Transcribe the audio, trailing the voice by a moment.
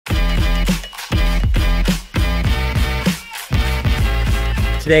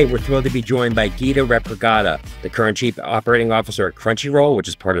Today, we're thrilled to be joined by Gita Rebbapragada, the current Chief Operating Officer at Crunchyroll, which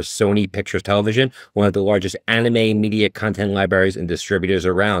is part of Sony Pictures Television, one of the largest anime media content libraries and distributors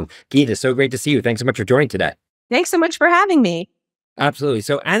around. Gita, so great to see you. Thanks so much for joining today. Thanks so much for having me. Absolutely.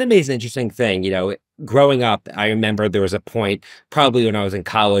 So anime is an interesting thing. Growing up, I remember there was a point, probably when I was in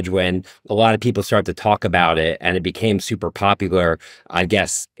college, when a lot of people started to talk about it and it became super popular. I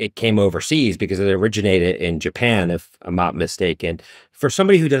guess it came overseas because it originated in Japan, if I'm not mistaken. For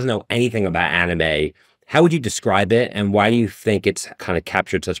somebody who doesn't know anything about anime, how would you describe it, and why do you think it's kind of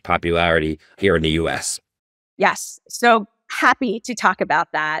captured such popularity here in the US? Yes. So happy to talk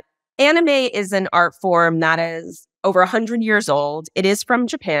about that. Anime is an art form that is over 100 years old. It is from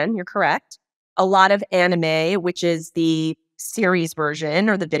Japan. You're correct. A lot of anime, which is the series version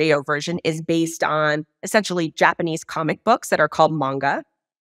or the video version, is based on essentially Japanese comic books that are called manga.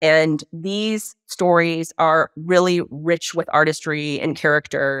 And these stories are really rich with artistry and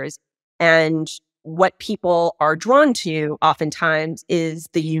characters. And what people are drawn to oftentimes is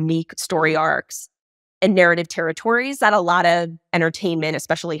the unique story arcs and narrative territories that a lot of entertainment,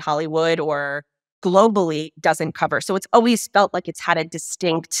 especially Hollywood or globally, doesn't cover. So it's always felt like it's had a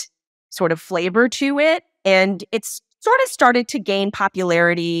distinct sort of flavor to it. And it's sort of started to gain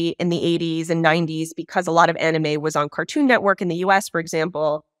popularity in the 80s and 90s because a lot of anime was on Cartoon Network in the US, for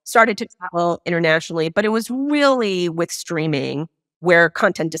example, started to travel internationally. But it was really with streaming where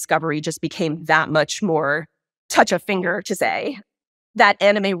content discovery just became that much more touch a finger to say that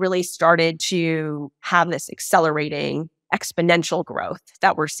anime really started to have this accelerating exponential growth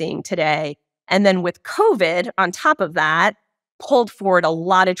that we're seeing today. And then with COVID on top of that, pulled forward a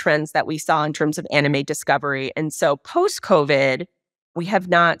lot of trends that we saw in terms of anime discovery. And so post-COVID, we have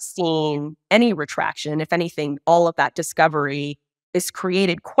not seen any retraction. If anything, all of that discovery has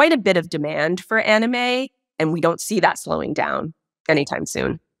created quite a bit of demand for anime, and we don't see that slowing down anytime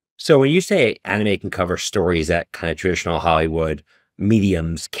soon. So when you say anime can cover stories that kind of traditional Hollywood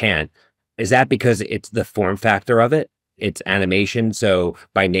mediums can't, is that because it's the form factor of it? It's animation, so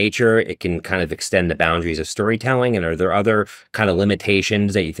by nature, it can kind of extend the boundaries of storytelling. And are there other kind of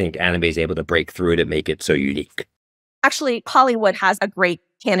limitations that you think anime is able to break through to make it so unique? Actually, Hollywood has a great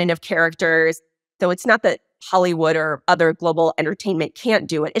canon of characters. So it's not that Hollywood or other global entertainment can't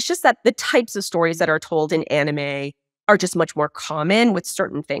do it. It's just that the types of stories that are told in anime are just much more common with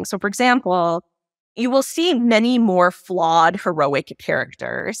certain things. So for example, you will see many more flawed, heroic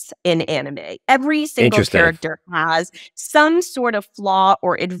characters in anime. Every single character has some sort of flaw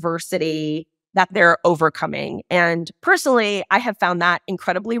or adversity that they're overcoming. And personally, I have found that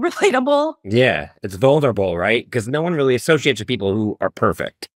incredibly relatable. Yeah, it's vulnerable, right? Because no one really associates with people who are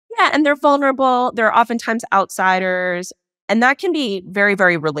perfect. Yeah, and they're vulnerable. They're oftentimes outsiders. And that can be very,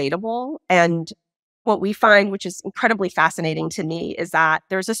 very relatable. And what we find, which is incredibly fascinating to me, is that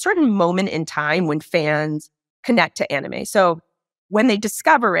there's a certain moment in time when fans connect to anime. So when they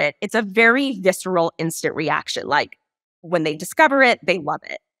discover it, it's a very visceral, instant reaction. Like when they discover it, they love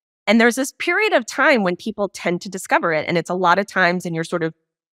it. And there's this period of time when people tend to discover it. And it's a lot of times in your sort of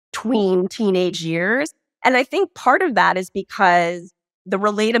tween teenage years. And I think part of that is because the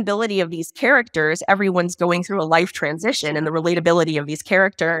relatability of these characters, everyone's going through a life transition, and the relatability of these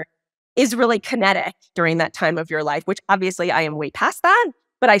characters is really kinetic during that time of your life, which obviously I am way past that,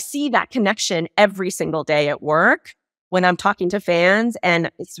 but I see that connection every single day at work when I'm talking to fans,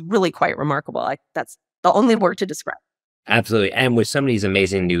 and it's really quite remarkable. That's the only word to describe. Absolutely. And with some of these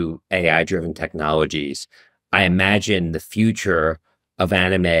amazing new AI-driven technologies, I imagine the future of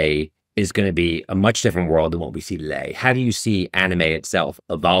anime is going to be a much different world than what we see today. How do you see anime itself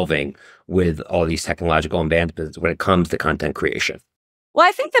evolving with all these technological advancements when it comes to content creation? Well,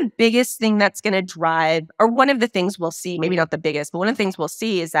 I think the biggest thing that's going to drive, or one of the things we'll see, maybe not the biggest, but one of the things we'll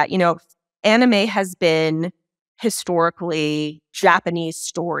see is that, anime has been historically Japanese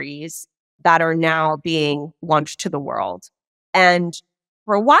stories that are now being launched to the world. And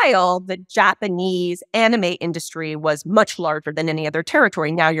for a while, the Japanese anime industry was much larger than any other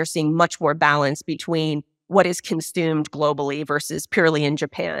territory. Now you're seeing much more balance between what is consumed globally versus purely in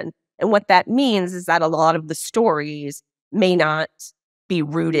Japan. And what that means is that a lot of the stories may not be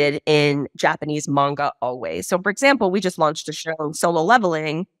rooted in Japanese manga always. So for example, we just launched a show, Solo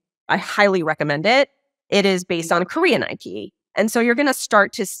Leveling. I highly recommend it. It is based on a Korean IP. And so you're going to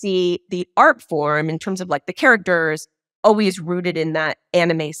start to see the art form in terms of like the characters always rooted in that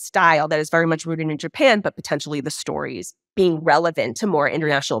anime style that is very much rooted in Japan, but potentially the stories being relevant to more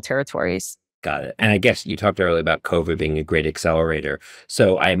international territories. Got it. And I guess you talked earlier about COVID being a great accelerator.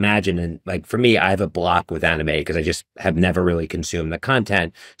 So I imagine, and like for me, I have a block with anime because I just have never really consumed the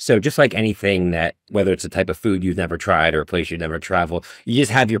content. So just like anything that, whether it's a type of food you've never tried or a place you've never traveled, you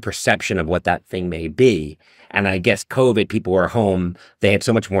just have your perception of what that thing may be. And I guess COVID, people were home, they had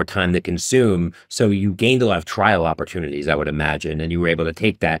so much more time to consume. So you gained a lot of trial opportunities, I would imagine, and you were able to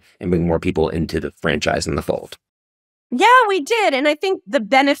take that and bring more people into the franchise and the fold. Yeah, we did. And I think the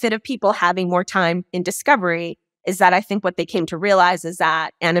benefit of people having more time in discovery is that I think what they came to realize is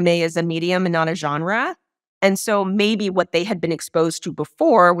that anime is a medium and not a genre. And so maybe what they had been exposed to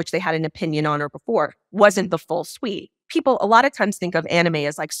before, which they had an opinion on or before, wasn't the full suite. People a lot of times think of anime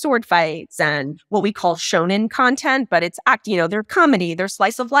as like sword fights and what we call shonen content, but it's they're comedy, there's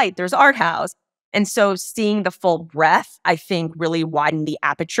slice of life, there's art house. And so seeing the full breadth, I think really widened the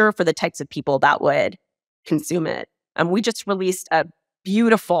aperture for the types of people that would consume it. We just released a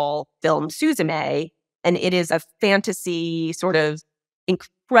beautiful film, Suzy, and it is a fantasy, sort of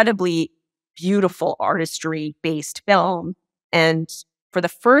incredibly beautiful artistry-based film. And for the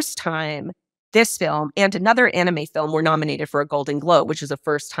first time, this film and another anime film were nominated for a Golden Globe, which is the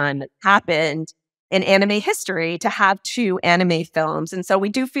first time that happened in anime history to have two anime films. And so we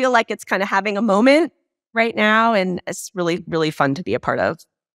do feel like it's kind of having a moment right now, and it's really, really fun to be a part of.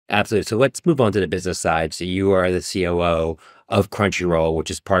 Absolutely. So let's move on to the business side. So you are the COO of Crunchyroll, which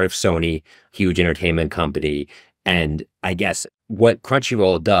is part of Sony, huge entertainment company. And I guess what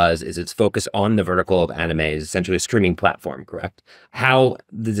Crunchyroll does is it's focused on the vertical of anime, is essentially a streaming platform, correct? How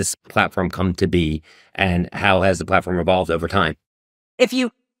did this platform come to be, and how has the platform evolved over time? If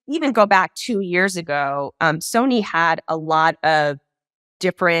you even go back 2 years ago, Sony had a lot of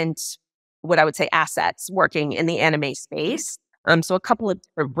different, what I would say, assets working in the anime space. So a couple of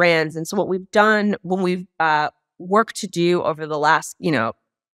different brands. And so what we've done when we've worked to do over the last,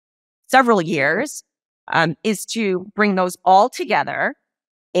 several years, is to bring those all together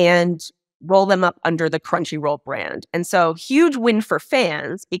and roll them up under the Crunchyroll brand. And so huge win for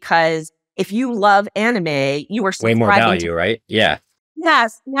fans, because if you love anime, you are Way more subscribing to. value, right? Yeah.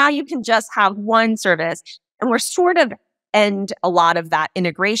 Yes, now you can just have one service. And we're sort of end a lot of that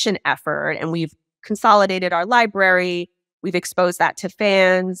integration effort. And we've consolidated our library. We've exposed that to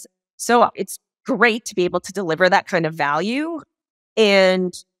fans. So it's great to be able to deliver that kind of value.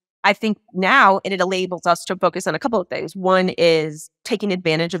 And I think now it enables us to focus on a couple of things. One is taking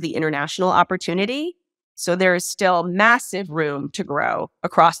advantage of the international opportunity. So there is still massive room to grow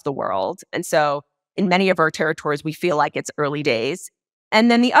across the world. And so in many of our territories, we feel like it's early days. And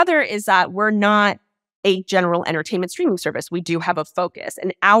then the other is that we're not a general entertainment streaming service. We do have a focus.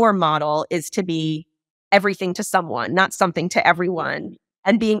 And our model is to be everything to someone, not something to everyone.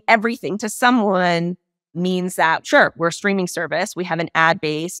 And being everything to someone means that, sure, we're a streaming service. We have an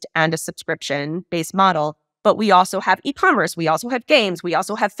ad-based and a subscription-based model, but we also have e-commerce. We also have games. We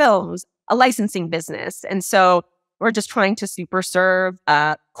also have films, a licensing business. And so we're just trying to super serve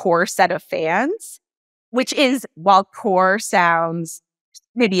a core set of fans, which is, while core sounds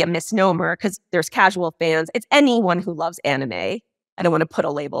maybe a misnomer because there's casual fans, it's anyone who loves anime. I don't want to put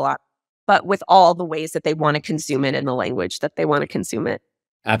a label on, but with all the ways that they want to consume it in the language that they want to consume it.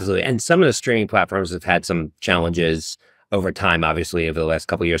 Absolutely. And some of the streaming platforms have had some challenges over time, obviously, over the last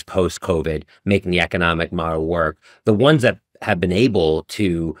couple of years post-COVID, making the economic model work. The ones that have been able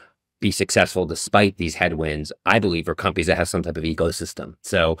to be successful despite these headwinds, I believe, are companies that have some type of ecosystem.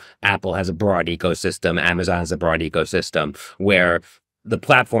 So Apple has a broad ecosystem, Amazon has a broad ecosystem, where the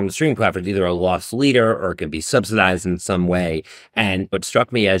platform, the streaming platform, is either a loss leader or it can be subsidized in some way. And what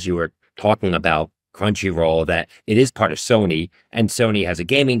struck me as you were talking about Crunchyroll, that it is part of Sony, and Sony has a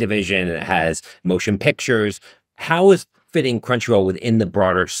gaming division, and it has motion pictures. How is fitting Crunchyroll within the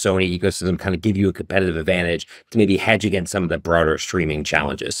broader Sony ecosystem kind of give you a competitive advantage to maybe hedge against some of the broader streaming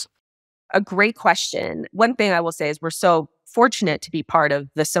challenges? A great question. One thing I will say is we're so fortunate to be part of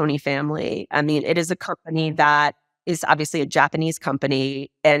the Sony family. I mean, it is a company that is obviously a Japanese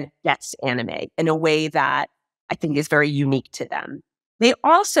company and gets anime in a way that I think is very unique to them. They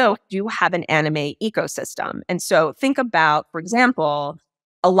also do have an anime ecosystem. And so think about, for example,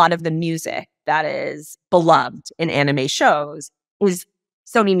 a lot of the music that is beloved in anime shows is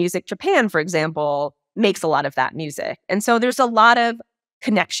Sony Music Japan, for example, makes a lot of that music. And so there's a lot of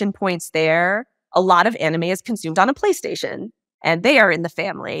connection points there. A lot of anime is consumed on a PlayStation, and they are in the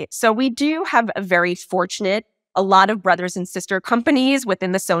family. So we do have a lot of brothers and sister companies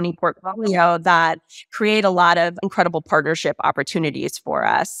within the Sony portfolio that create a lot of incredible partnership opportunities for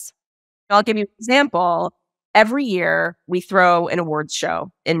us. I'll give you an example. Every year we throw an awards show.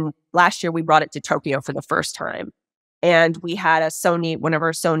 And last year we brought it to Tokyo for the first time. And we had one of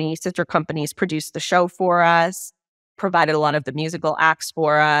our Sony sister companies produce the show for us, provided a lot of the musical acts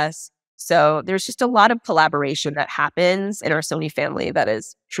for us. So there's just a lot of collaboration that happens in our Sony family that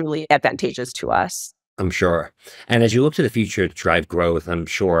is truly advantageous to us. I'm sure. And as you look to the future to drive growth, I'm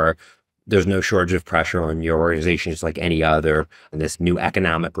sure there's no shortage of pressure on your organization, just like any other, in this new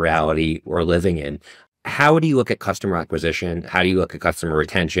economic reality we're living in. How do you look at customer acquisition? How do you look at customer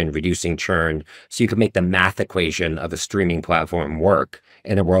retention, reducing churn, so you can make the math equation of a streaming platform work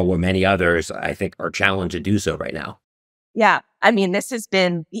in a world where many others, I think, are challenged to do so right now? Yeah. I mean, this has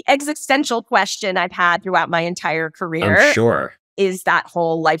been the existential question I've had throughout my entire I'm career sure. is that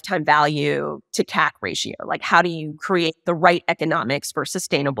whole lifetime value to CAC ratio. Like, how do you create the right economics for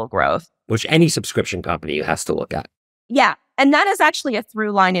sustainable growth? Which any subscription company has to look at. Yeah. And that is actually a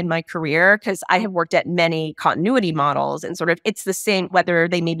through line in my career because I have worked at many continuity models and sort of it's the same, whether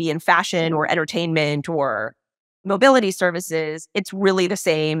they may be in fashion or entertainment or mobility services, it's really the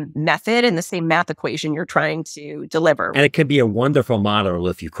same method and the same math equation you're trying to deliver. And it could be a wonderful model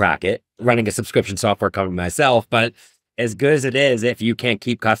if you crack it, running a subscription software company myself. But as good as it is, if you can't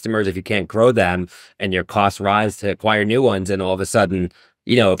keep customers, if you can't grow them and your costs rise to acquire new ones, and all of a sudden,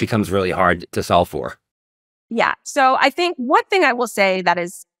 it becomes really hard to solve for. Yeah. So I think one thing I will say that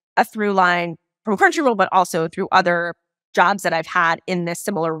is a through line from Crunchyroll, but also through other jobs that I've had in this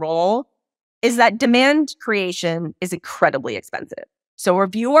similar role is that demand creation is incredibly expensive. So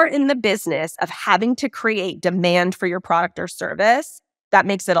if you are in the business of having to create demand for your product or service, that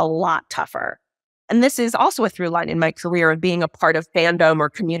makes it a lot tougher. And this is also a through line in my career of being a part of fandom or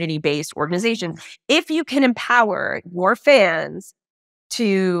community-based organizations. If you can empower your fans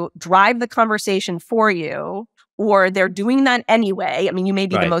to drive the conversation for you, or they're doing that anyway. I mean, you may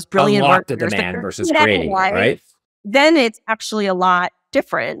be the most brilliant Unlock the marketers, but demand they're versus doing it creating it, anyway, right? then it's actually a lot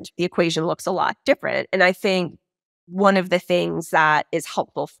different. The equation looks a lot different. And I think one of the things that is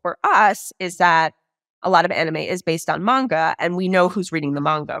helpful for us is that a lot of anime is based on manga, and we know who's reading the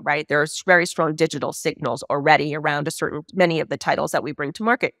manga, right? There's very strong digital signals already around many of the titles that we bring to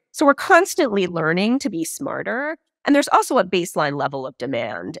market. So we're constantly learning to be smarter. And there's also a baseline level of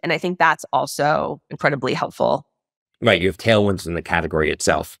demand. And I think that's also incredibly helpful. Right. You have tailwinds in the category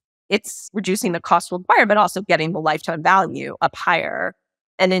itself. It's reducing the cost to acquire, but also getting the lifetime value up higher.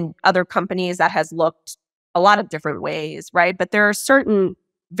 And in other companies, that has looked a lot of different ways, right? But there are certain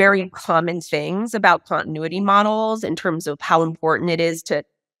very common things about continuity models in terms of how important it is to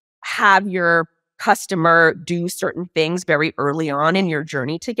have your customer do certain things very early on in your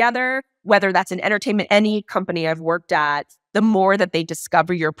journey together, whether that's in entertainment, any company I've worked at, the more that they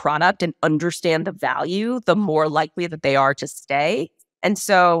discover your product and understand the value, the more likely that they are to stay. And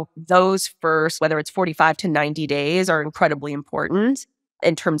so those first, whether it's 45 to 90 days, are incredibly important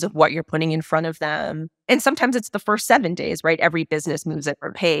in terms of what you're putting in front of them. And sometimes it's the first 7 days, right? Every business moves at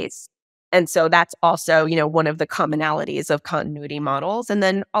their pace. And so that's also, one of the commonalities of continuity models. And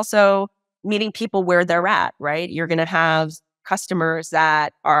then also meeting people where they're at, right? You're going to have customers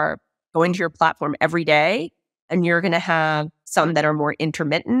that are going to your platform every day, and you're going to have some that are more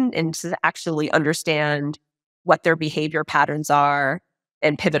intermittent and to actually understand what their behavior patterns are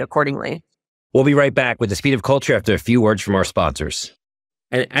and pivot accordingly. We'll be right back with the speed of culture after a few words from our sponsors.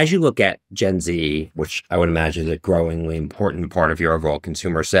 And as you look at Gen Z, which I would imagine is a growingly important part of your overall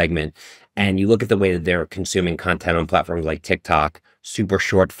consumer segment, and you look at the way that they're consuming content on platforms like TikTok, super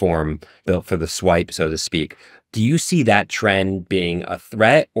short form, built for the swipe, so to speak, do you see that trend being a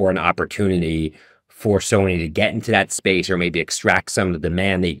threat or an opportunity for Sony to get into that space or maybe extract some of the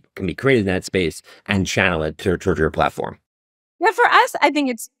demand that can be created in that space and channel it towards your platform? Yeah, for us, I think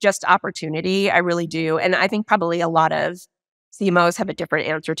it's just opportunity. I really do. And I think probably a lot of CMOs have a different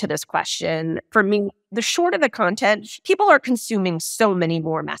answer to this question. For me, the shorter the content, people are consuming so many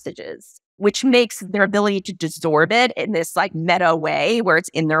more messages, which makes their ability to absorb it in this like meta way where it's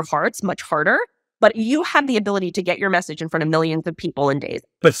in their hearts much harder. But you have the ability to get your message in front of millions of people in days.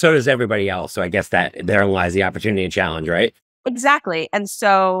 But so does everybody else. So I guess that therein lies the opportunity and challenge, right? Exactly. And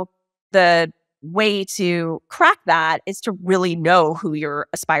so the way to crack that is to really know who your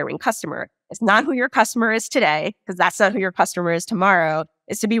aspiring customer. It's not who your customer is today, because that's not who your customer is tomorrow.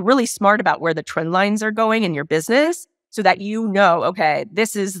 It's to be really smart about where the trend lines are going in your business so that you know, okay,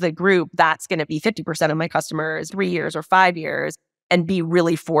 this is the group that's going to be 50% of my customers 3 years or 5 years, and be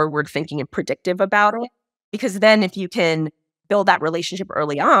really forward thinking and predictive about it. Because then if you can build that relationship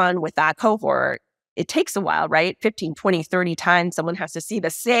early on with that cohort, it takes a while, right? 15, 20, 30 times someone has to see the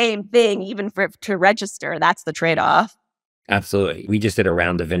same thing, even to register. That's the trade-off. Absolutely. We just did a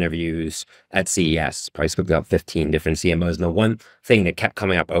round of interviews at CES, probably spoke to about 15 different CMOs. And the one thing that kept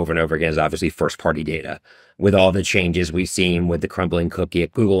coming up over and over again is obviously first party data. With all the changes we've seen with the crumbling cookie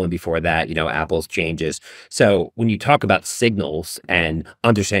at Google and before that, Apple's changes. So when you talk about signals and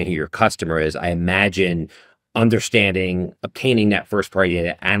understanding who your customer is, I imagine understanding, obtaining that first party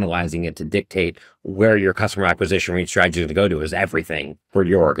data, analyzing it to dictate where your customer acquisition rate strategy is going to go to is everything for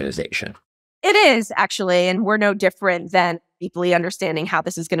your organization. It is actually, and we're no different than deeply understanding how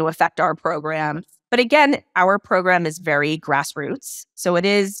this is going to affect our program. But again, our program is very grassroots, so it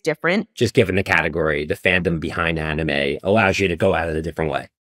is different. Just given the category, the fandom behind anime allows you to go at it a different way.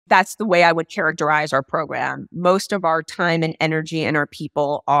 That's the way I would characterize our program. Most of our time and energy and our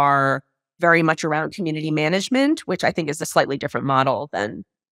people are very much around community management, which I think is a slightly different model than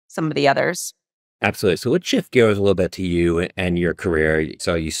some of the others. Absolutely. So let's shift gears a little bit to you and your career.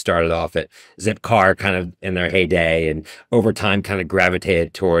 So you started off at Zipcar kind of in their heyday and over time kind of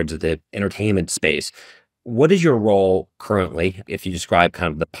gravitated towards the entertainment space. What is your role currently, if you describe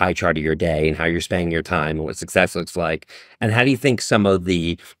kind of the pie chart of your day and how you're spending your time and what success looks like? And how do you think some of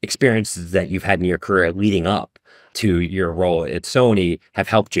the experiences that you've had in your career leading up to your role at Sony have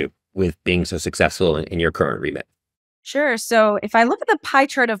helped you with being so successful in your current remit? Sure. So if I look at the pie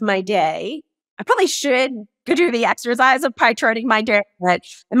chart of my day, I probably should go do the exercise of pie charting my day. But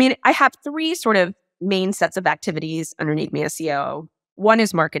I mean, I have three sort of main sets of activities underneath me as COO. One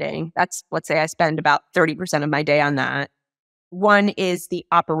is marketing. That's, let's say I spend about 30% of my day on that. One is the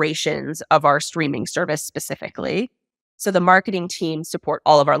operations of our streaming service specifically. So the marketing team support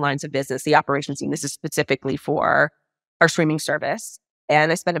all of our lines of business. The operations team, this is specifically for our streaming service. And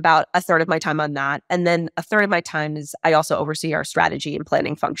I spend about a third of my time on that. And then a third of my time is I also oversee our strategy and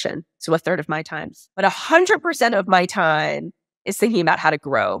planning function. So a third of my time. But 100% of my time is thinking about how to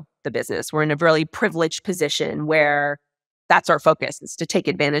grow the business. We're in a really privileged position where that's our focus, is to take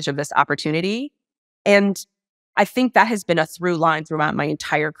advantage of this opportunity. And I think that has been a through line throughout my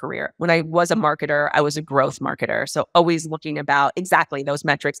entire career. When I was a marketer, I was a growth marketer. So always looking about exactly those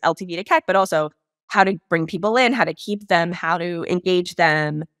metrics, LTV to CAC, but also how to bring people in, how to keep them, how to engage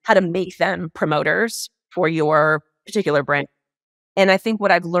them, how to make them promoters for your particular brand. And I think what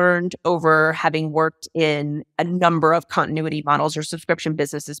I've learned over having worked in a number of continuity models or subscription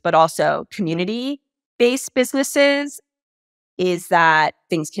businesses, but also community-based businesses, is that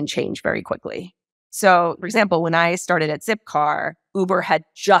things can change very quickly. So, for example, when I started at Zipcar, Uber had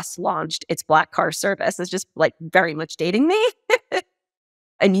just launched its black car service. It's just like very much dating me.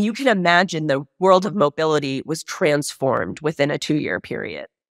 And you can imagine the world of mobility was transformed within a 2-year period.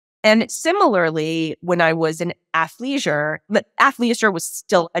 And similarly, when I was in athleisure, but athleisure was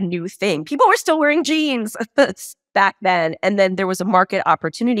still a new thing. People were still wearing jeans back then. And then there was a market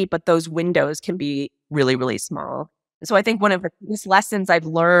opportunity, but those windows can be really, really small. And so I think one of the biggest lessons I've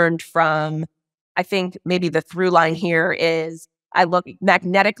learned from, I think maybe the through line here is I look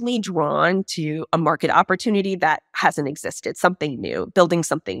magnetically drawn to a market opportunity that hasn't existed, something new, building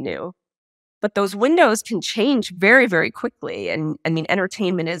something new. But those windows can change very, very quickly. And I mean,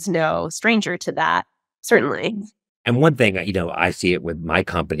 entertainment is no stranger to that, certainly. And one thing, I see it with my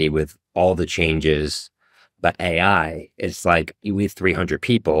company with all the changes, but AI, it's like we have 300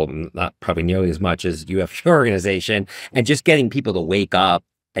 people, not probably nearly as much as you have your organization, and just getting people to wake up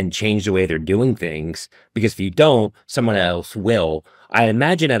and change the way they're doing things. Because if you don't, someone else will. I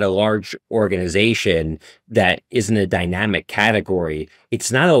imagine at a large organization that isn't a dynamic category, it's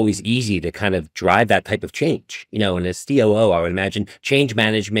not always easy to kind of drive that type of change. And as COO, I would imagine change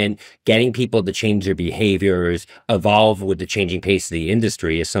management, getting people to change their behaviors, evolve with the changing pace of the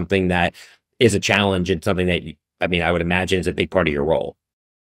industry is something that is a challenge and something that, I would imagine is a big part of your role.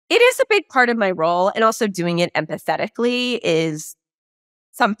 It is a big part of my role. And also doing it empathetically is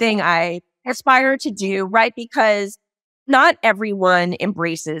something I aspire to do, right? Because not everyone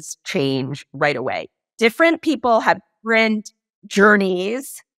embraces change right away. Different people have different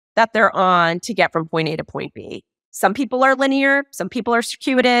journeys that they're on to get from point A to point B. Some people are linear, some people are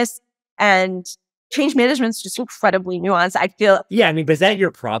circuitous, and change management is just incredibly nuanced. I feel. Yeah, but is that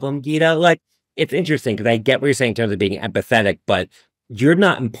your problem, Gita? Like, it's interesting because I get what you're saying in terms of being empathetic, but you're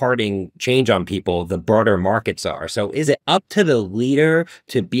not imparting change on people, the broader markets are. So is it up to the leader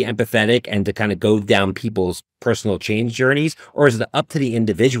to be empathetic and to kind of go down people's personal change journeys? Or is it up to the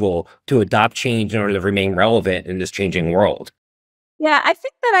individual to adopt change in order to remain relevant in this changing world? Yeah, I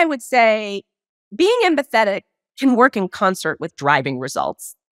think that I would say being empathetic can work in concert with driving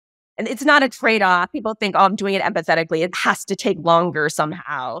results. And it's not a trade-off. People think, oh, I'm doing it empathetically. It has to take longer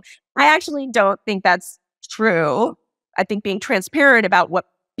somehow. I actually don't think that's true. I think being transparent about what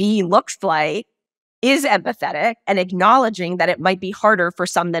B looks like is empathetic, and acknowledging that it might be harder for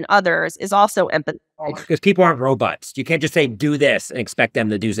some than others is also empathetic. Because people aren't robots. You can't just say, do this and expect them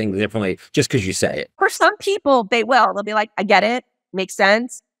to do things differently just because you say it. For some people, they will. They'll be like, I get it. Makes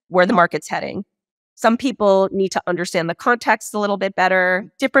sense. Where the market's heading. Some people need to understand the context a little bit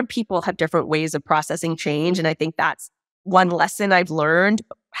better. Different people have different ways of processing change. And I think that's one lesson I've learned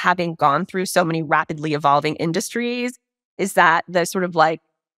having gone through so many rapidly evolving industries is that the sort of like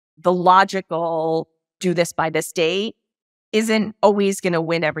the logical do this by this date isn't always going to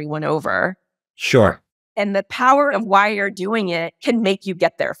win everyone over. Sure. And the power of why you're doing it can make you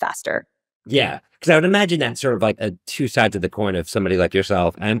get there faster. Yeah. Because I would imagine that's sort of like a two sides of the coin of somebody like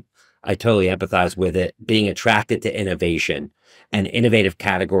yourself. And I totally empathize with it, being attracted to innovation and innovative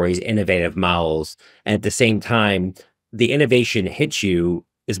categories, innovative models. And at the same time, the innovation hits you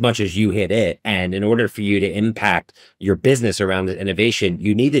as much as you hit it. And in order for you to impact your business around the innovation,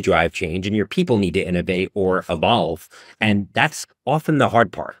 you need to drive change and your people need to innovate or evolve. And that's often the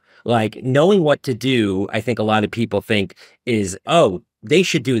hard part. Like knowing what to do, I think a lot of people think is, oh, they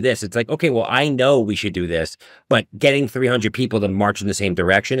should do this. It's like, okay, well, I know we should do this, but getting 300 people to march in the same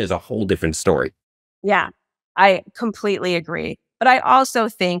direction is a whole different story. Yeah, I completely agree. But I also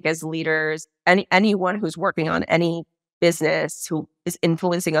think as leaders, anyone who's working on any business who is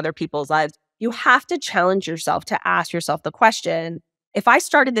influencing other people's lives, you have to challenge yourself to ask yourself the question, if I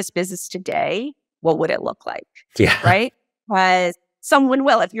started this business today, what would it look like? Yeah. Right? Because someone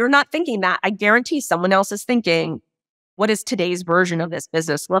will. If you're not thinking that, I guarantee someone else is thinking, what does today's version of this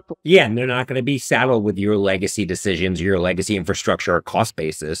business look like? Yeah, and they're not going to be saddled with your legacy decisions, your legacy infrastructure or cost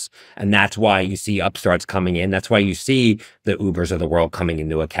basis. And that's why you see upstarts coming in. That's why you see the Ubers of the world coming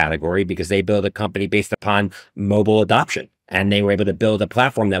into a category because they build a company based upon mobile adoption. And they were able to build a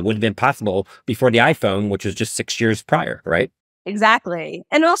platform that would have been possible before the iPhone, which was just 6 years prior, right? Exactly.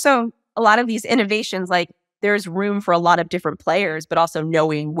 And also a lot of these innovations, like there's room for a lot of different players, but also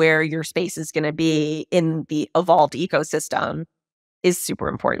knowing where your space is going to be in the evolved ecosystem is super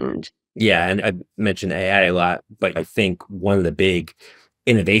important. Yeah, and I mentioned AI a lot, but I think one of the big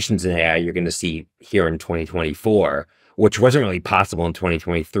innovations in AI you're going to see here in 2024, which wasn't really possible in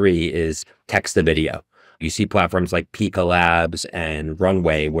 2023, is text to video. You see platforms like Pika Labs and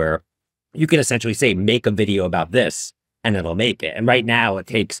Runway where you can essentially say, make a video about this, and it'll make it. And right now it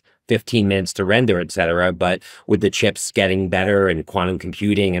takes 15 minutes to render, et cetera. But with the chips getting better and quantum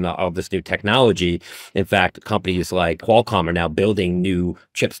computing and all this new technology, in fact, companies like Qualcomm are now building new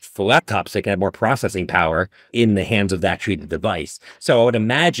chips for laptops that can have more processing power in the hands of that treated device. So I would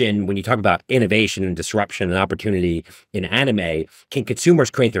imagine when you talk about innovation and disruption and opportunity in anime, can consumers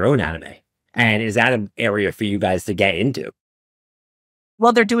create their own anime? And is that an area for you guys to get into?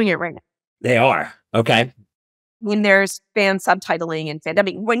 Well, they're doing it right now. They are. Okay. I mean, there's fan subtitling and fan. I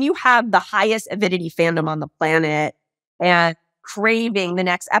mean, when you have the highest avidity fandom on the planet and craving the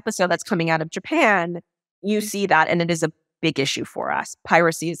next episode that's coming out of Japan, you see that. And it is a big issue for us.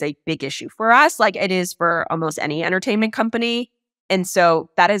 Piracy is a big issue for us, like it is for almost any entertainment company. And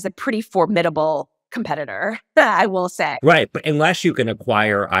so that is a pretty formidable competitor, I will say. Right. But unless you can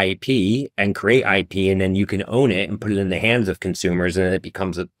acquire IP and create IP and then you can own it and put it in the hands of consumers, and it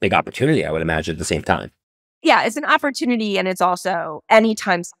becomes a big opportunity, I would imagine, at the same time. Yeah, it's an opportunity. And it's also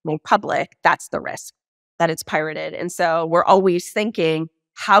anytime something public, that's the risk that it's pirated. And so we're always thinking,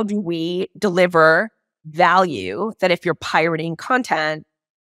 how do we deliver value that if you're pirating content,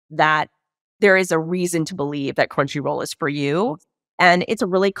 that there is a reason to believe that Crunchyroll is for you. And it's a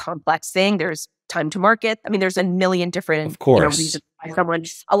really complex thing. There's time to market. I mean, there's a million different reasons why someone,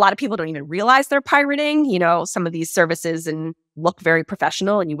 a lot of people don't even realize they're pirating, some of these services and look very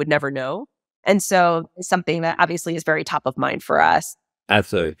professional and you would never know. And so it's something that obviously is very top of mind for us.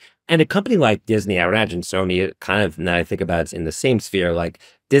 Absolutely. And a company like Disney, I would imagine Sony, kind of, now I think about it's in the same sphere, like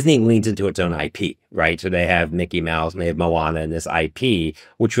Disney leans into its own IP, right? So they have Mickey Mouse and they have Moana and this IP,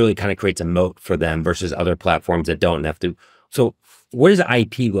 which really kind of creates a moat for them versus other platforms that don't have to. So what does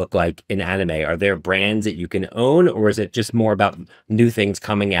IP look like in anime? Are there brands that you can own, or is it just more about new things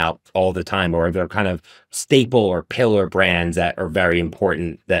coming out all the time? Or are there kind of staple or pillar brands that are very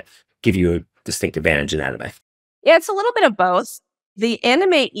important that give you a distinct advantage in anime? Yeah, it's a little bit of both. The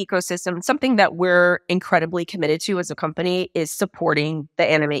anime ecosystem, something that we're incredibly committed to as a company, is supporting the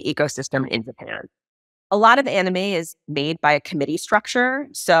anime ecosystem in Japan. A lot of anime is made by a committee structure,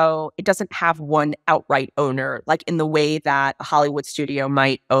 so it doesn't have one outright owner, like in the way that a Hollywood studio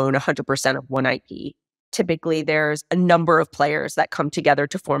might own 100% of one IP. Typically, there's a number of players that come together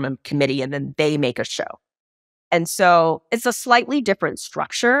to form a committee, and then they make a show. And so it's a slightly different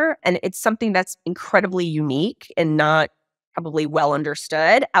structure, and it's something that's incredibly unique and not probably well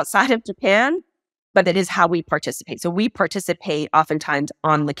understood outside of Japan. but it is how we participate. So we participate oftentimes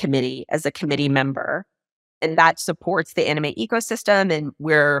on the committee as a committee member, and that supports the anime ecosystem. And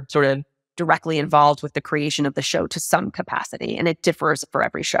we're sort of directly involved with the creation of the show to some capacity. And it differs for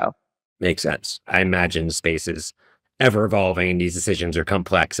every show. Makes sense. I imagine space is ever evolving and these decisions are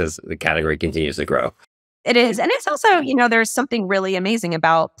complex as the category continues to grow. It is. And it's also, there's something really amazing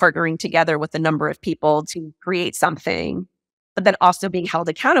about partnering together with a number of people to create something, but then also being held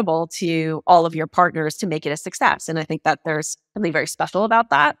accountable to all of your partners to make it a success. And I think that there's something very special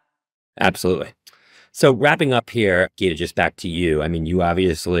about that. Absolutely. So wrapping up here, Gita, just back to you. I mean, you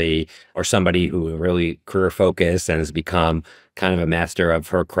obviously are somebody who really career focused and has become kind of a master of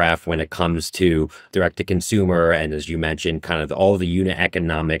her craft when it comes to direct to consumer. And as you mentioned, kind of all the unit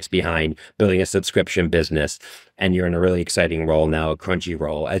economics behind building a subscription business. And you're in a really exciting role now at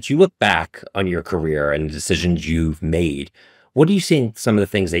Crunchyroll. As you look back on your career and the decisions you've made, what do you think some of the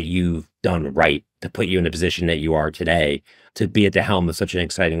things that you've done right to put you in the position that you are today to be at the helm of such an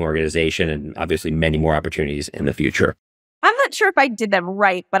exciting organization and obviously many more opportunities in the future? I'm not sure if I did them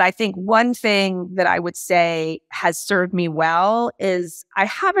right, but I think one thing that I would say has served me well is I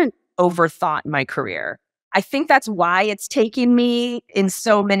haven't overthought my career. I think that's why it's taken me in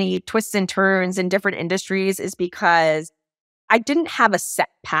so many twists and turns in different industries, is because I didn't have a set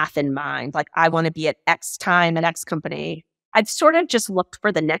path in mind. Like, I want to be at X time at X company. I've sort of just looked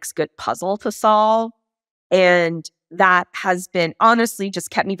for the next good puzzle to solve. And that has been honestly just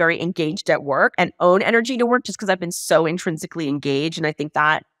kept me very engaged at work and own energy to work, just because I've been so intrinsically engaged. And I think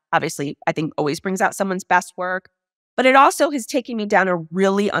that obviously, always brings out someone's best work. But it also has taken me down a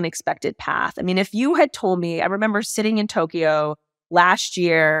really unexpected path. I mean, if you had told me, I remember sitting in Tokyo last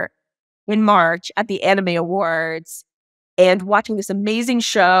year in March at the Anime Awards and watching this amazing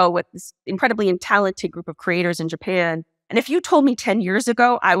show with this incredibly talented group of creators in Japan. And if you told me 10 years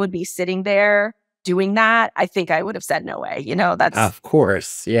ago I would be sitting there doing that, I think I would have said no way. That's Of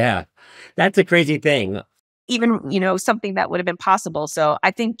course. Yeah. That's a crazy thing. even, something that would have been possible. So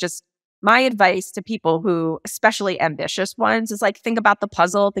I think just my advice to people who, especially ambitious ones, is like, think about the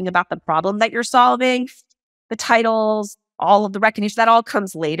puzzle, think about the problem that you're solving, the titles, all of the recognition, that all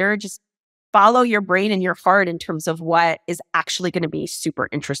comes later. Just follow your brain and your heart in terms of what is actually going to be super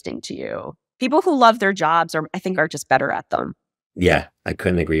interesting to you. People who love their jobs I think are just better at them. Yeah, I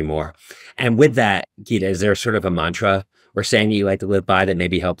couldn't agree more. And with that, Gita, is there sort of a mantra or saying that you like to live by that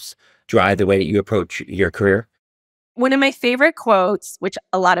maybe helps drive the way that you approach your career? One of my favorite quotes, which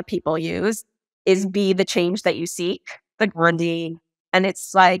a lot of people use, is "be the change that you seek," the Grundy. And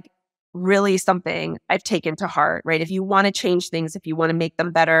it's like really something I've taken to heart, right? If you want to change things, if you want to make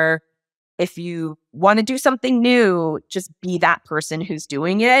them better, if you want to do something new, just be that person who's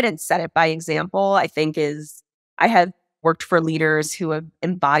doing it and set it by example. I have worked for leaders who have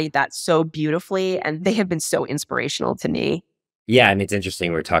embodied that so beautifully, and they have been so inspirational to me. Yeah, I mean, it's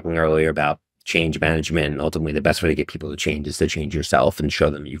interesting. We were talking earlier about change management. And ultimately, the best way to get people to change is to change yourself and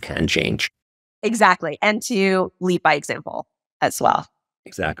show them you can change. Exactly. And to lead by example as well.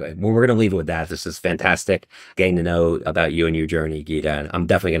 Exactly. Well, we're going to leave it with that. This is fantastic getting to know about you and your journey, Gita. And I'm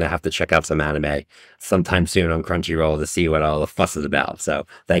definitely going to have to check out some anime sometime soon on Crunchyroll to see what all the fuss is about. So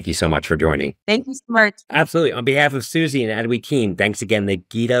thank you so much for joining. Thank you so much. Absolutely. On behalf of Suzy and Adweek team, thanks again to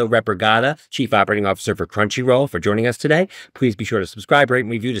Gita Rebbapragada, Chief Operating Officer for Crunchyroll, for joining us today. Please be sure to subscribe, rate, and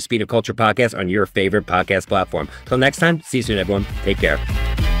review the Speed of Culture podcast on your favorite podcast platform. Till next time, see you soon, everyone. Take care.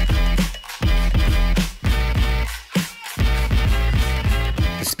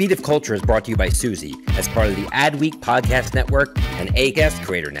 Speed of Culture is brought to you by Suzy as part of the Adweek Podcast Network and Acast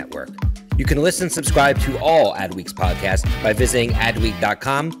Creator Network. You can listen and subscribe to all Adweek's podcasts by visiting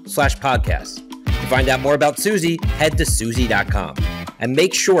adweek.com/podcasts. To find out more about Suzy, head to Suzy.com. And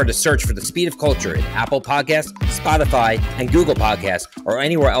make sure to search for the Speed of Culture in Apple Podcasts, Spotify, and Google Podcasts, or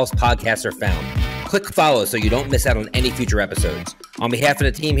anywhere else podcasts are found. Click follow so you don't miss out on any future episodes. On behalf of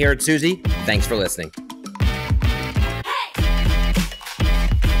the team here at Suzy, thanks for listening.